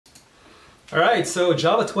Alright, so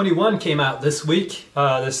Java 21 came out this week.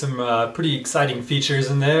 There's some pretty exciting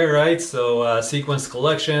features in there, right? So sequence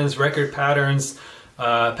collections, record patterns,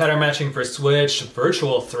 pattern matching for switch,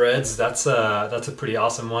 virtual threads, that's a pretty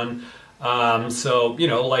awesome one. So, you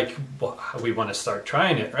know, like we want to start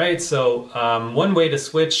trying it, right? So one way to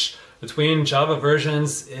switch between Java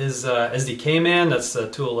versions is SDKMAN. That's the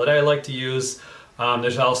tool that I like to use.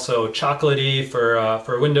 There's also Chocolatey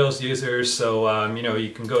for Windows users, so you know,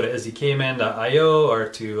 you can go to sdkman.io or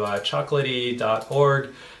to chocolatey.org,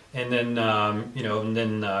 and then you know, and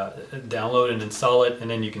then download and install it,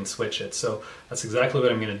 and then you can switch it. So that's exactly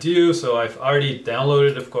what I'm going to do. So I've already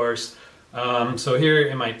downloaded, of course. So here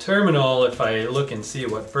in my terminal, if I look and see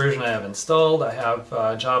what version I have installed, I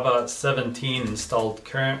have Java 17 installed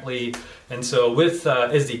currently. And so with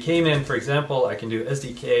SDKMAN, for example, I can do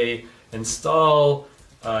SDK install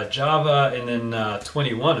Java and then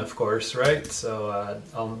 21, of course, right? So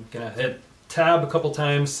I'm gonna hit tab a couple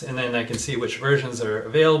times and then I can see which versions are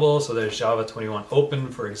available. So there's Java 21 open,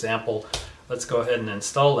 for example. Let's go ahead and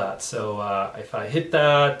install that. So if I hit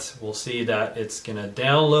that, we'll see that it's gonna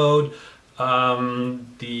download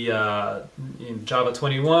the Java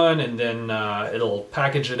 21, and then it'll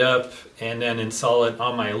package it up and then install it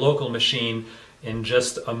on my local machine in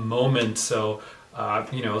just a moment. So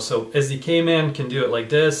you know, so SDKMAN can do it like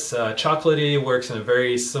this. Chocolatey works in a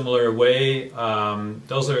very similar way.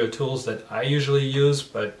 Those are the tools that I usually use,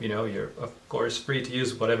 but you know, you're of course free to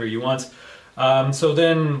use whatever you want. So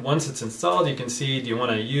then once it's installed, you can see, do you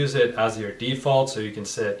want to use it as your default? So you can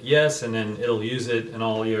set yes, and then it'll use it in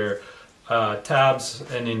all your tabs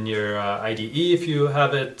and in your IDE if you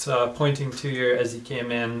have it pointing to your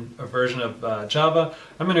SDKMAN version of Java.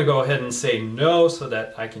 I'm going to go ahead and say no so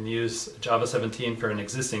that I can use Java 17 for an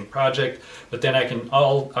existing project, but then I can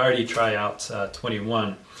already try out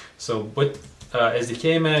 21. So with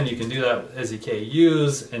SDKMAN, you can do that with SDK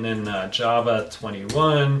use and then Java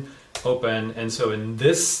 21 open, and so in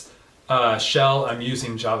this shell I'm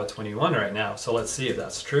using Java 21 right now. So let's see if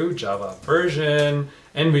that's true. Java version,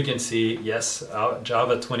 and we can see yes,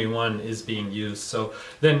 Java 21 is being used. So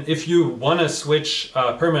then if you want to switch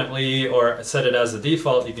permanently or set it as a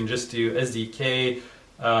default, you can just do SDK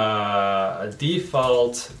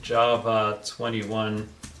default Java 21,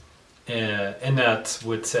 and that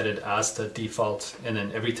would set it as the default, and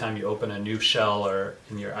then every time you open a new shell or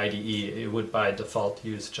in your IDE, it would by default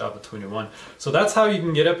use Java 21. So that's how you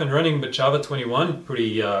can get up and running with Java 21 pretty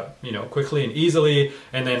you know, quickly and easily.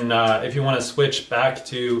 And then if you want to switch back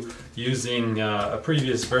to using a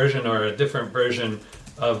previous version or a different version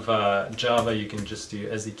of Java, you can just do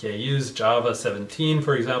SDK use Java 17,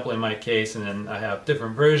 for example, in my case, and then I have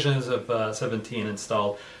different versions of 17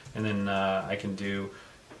 installed, and then I can do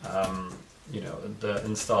you know, the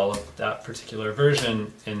install of that particular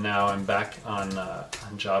version, and now I'm back on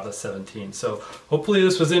Java 17. So hopefully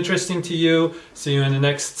this was interesting to you. See you in the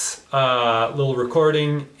next little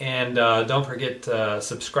recording, and don't forget to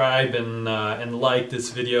subscribe and like this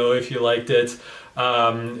video if you liked it.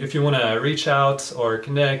 If you want to reach out or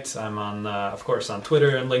connect, I'm on of course on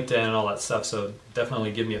Twitter and LinkedIn and all that stuff, so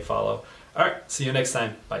definitely give me a follow. Alright, see you next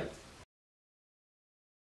time. Bye.